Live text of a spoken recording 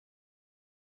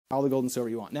all the gold and silver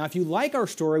you want. Now, if you like our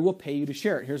story, we'll pay you to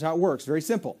share it. Here's how it works. Very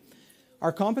simple.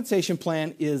 Our compensation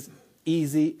plan is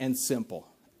easy and simple,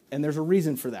 and there's a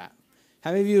reason for that.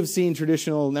 How many of you have seen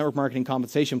traditional network marketing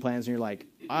compensation plans and you're like,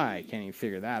 I can't even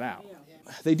figure that out?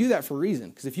 They do that for a reason,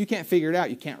 because if you can't figure it out,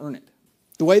 you can't earn it.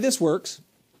 The way this works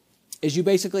is you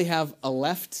basically have a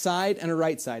left side and a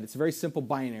right side. It's a very simple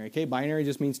binary. Okay, binary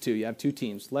just means two. You have two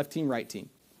teams, left team, right team.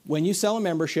 When you sell a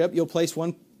membership, you'll place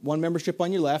one membership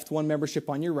on your left, one membership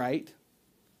on your right,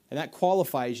 and that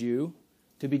qualifies you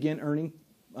to begin earning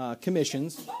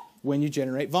commissions when you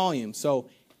generate volume. So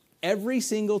every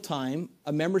single time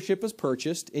a membership is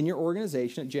purchased in your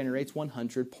organization, it generates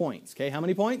 100 points. Okay, how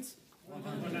many points?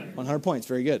 100 points,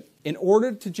 very good. In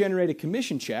order to generate a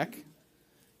commission check,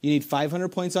 you need 500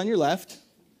 points on your left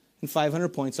and 500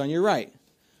 points on your right.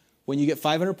 When you get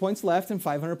 500 points left and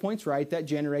 500 points right, that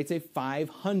generates a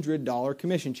 $500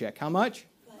 commission check. How much?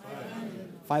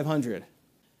 500.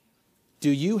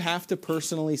 Do you have to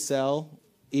personally sell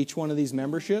each one of these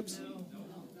memberships?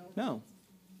 No.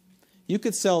 You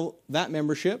could sell that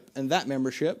membership, and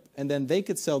then they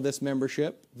could sell this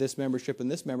membership,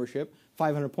 and this membership.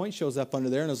 500 points shows up under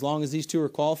there, and as long as these two are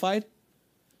qualified,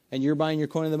 and you're buying your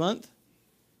coin of the month,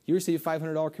 you receive a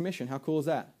 $500 commission. How cool is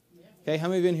that? Okay, how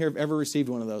many of you in here have ever received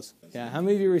one of those? Yeah, how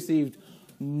many of you received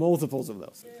multiples of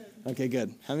those? Okay,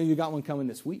 good. How many of you got one coming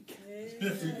this week?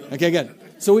 Okay, good.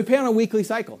 So we pay on a weekly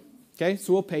cycle. Okay,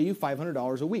 so we'll pay you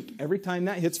 $500 a week. Every time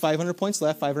that hits 500 points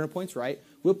left, 500 points right,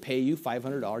 we'll pay you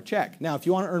 $500 check. Now, if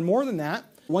you want to earn more than that,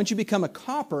 once you become a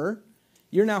copper,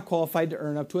 you're now qualified to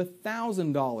earn up to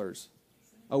 $1,000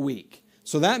 a week.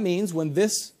 So that means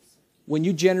when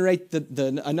you generate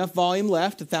enough volume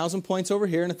left, 1,000 points over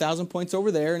here and 1,000 points over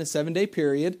there in a 7-day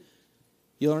period,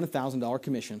 you'll earn a $1,000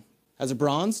 commission. As a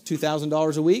bronze,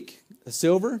 $2,000 a week. A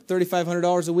silver,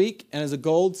 $3,500 a week. And as a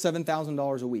gold,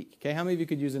 $7,000 a week. Okay, how many of you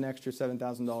could use an extra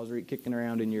 $7,000 a week kicking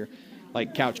around in your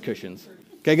couch cushions?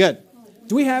 Okay, good.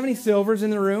 Do we have any silvers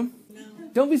in the room? No.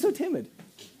 Don't be so timid.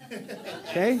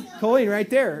 Okay, Colleen right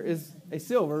there is a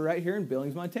silver right here in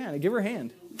Billings, Montana. Give her a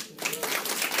hand.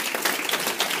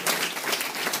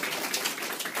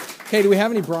 Okay, do we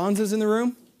have any bronzes in the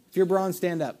room? If you're bronze,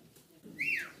 stand up.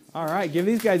 All right, give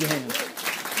these guys a hand.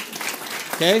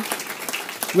 Okay.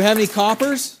 Do we have any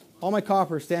coppers? All my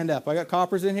coppers, stand up. I got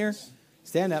coppers in here.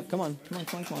 Stand up. Come on,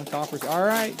 coppers. All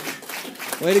right.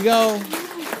 Way to go.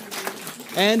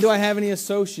 And do I have any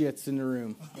associates in the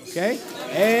room? Okay.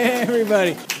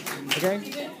 Everybody.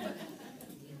 Okay.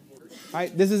 All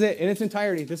right, this is it in its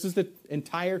entirety. This is the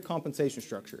entire compensation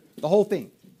structure. The whole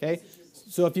thing. Okay.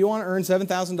 So if you want to earn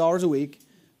 $7,000 a week,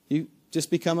 you just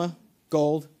become a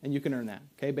gold, and you can earn that,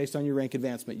 okay, based on your rank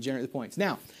advancement. You generate the points.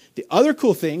 Now, the other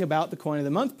cool thing about the Coin of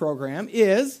the Month program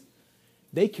is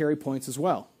they carry points as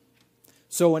well.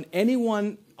 So when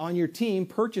anyone on your team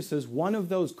purchases one of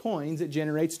those coins, it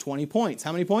generates 20 points.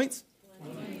 How many points?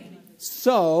 20.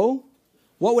 So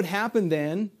what would happen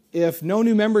then if no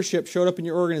new membership showed up in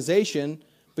your organization,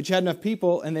 but you had enough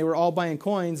people and they were all buying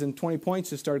coins and 20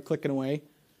 points just started clicking away?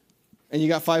 And you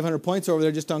got 500 points over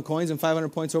there just on coins and 500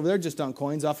 points over there just on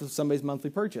coins off of somebody's monthly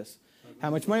purchase. How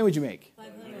much money would you make?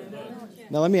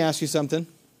 $500. Now let me ask you something.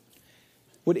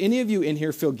 Would any of you in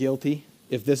here feel guilty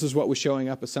if this is what was showing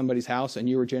up at somebody's house and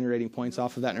you were generating points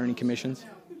off of that and earning commissions?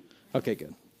 Okay, good.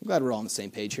 I'm glad we're all on the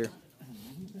same page here.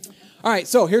 All right,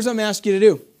 so here's what I'm asking you to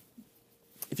do.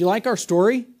 If you like our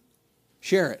story,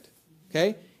 share it.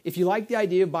 Okay? If you like the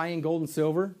idea of buying gold and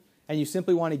silver and you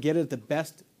simply want to get it at the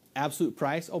best absolute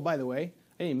price. Oh, by the way, I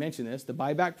didn't even mention this. The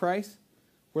buyback price,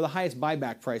 we're the highest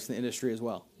buyback price in the industry as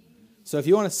well. So if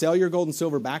you want to sell your gold and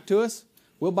silver back to us,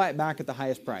 we'll buy it back at the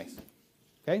highest price.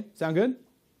 Okay? Sound good?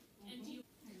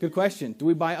 Good question. Do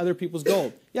we buy other people's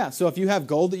gold? Yeah, so if you have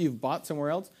gold that you've bought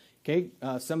somewhere else, okay,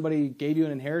 somebody gave you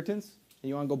an inheritance and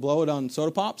you want to go blow it on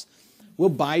soda pops, we'll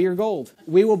buy your gold.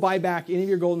 We will buy back any of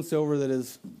your gold and silver that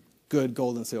is good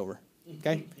gold and silver,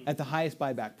 okay, at the highest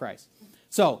buyback price.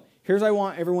 So here's what I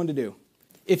want everyone to do.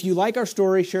 If you like our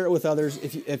story, share it with others.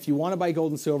 If you want to buy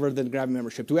gold and silver, then grab a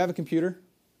membership. Do we have a computer?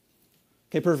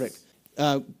 Okay, perfect.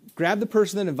 Grab the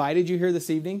person that invited you here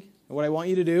this evening. And what I want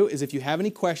you to do is if you have any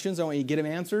questions, I want you to get them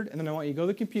answered. And then I want you to go to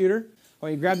the computer. I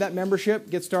want you to grab that membership,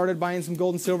 get started buying some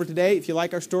gold and silver today. If you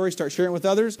like our story, start sharing it with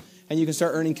others, and you can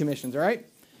start earning commissions, all right?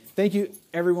 Thank you,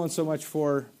 everyone, so much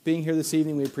for being here this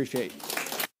evening. We appreciate it.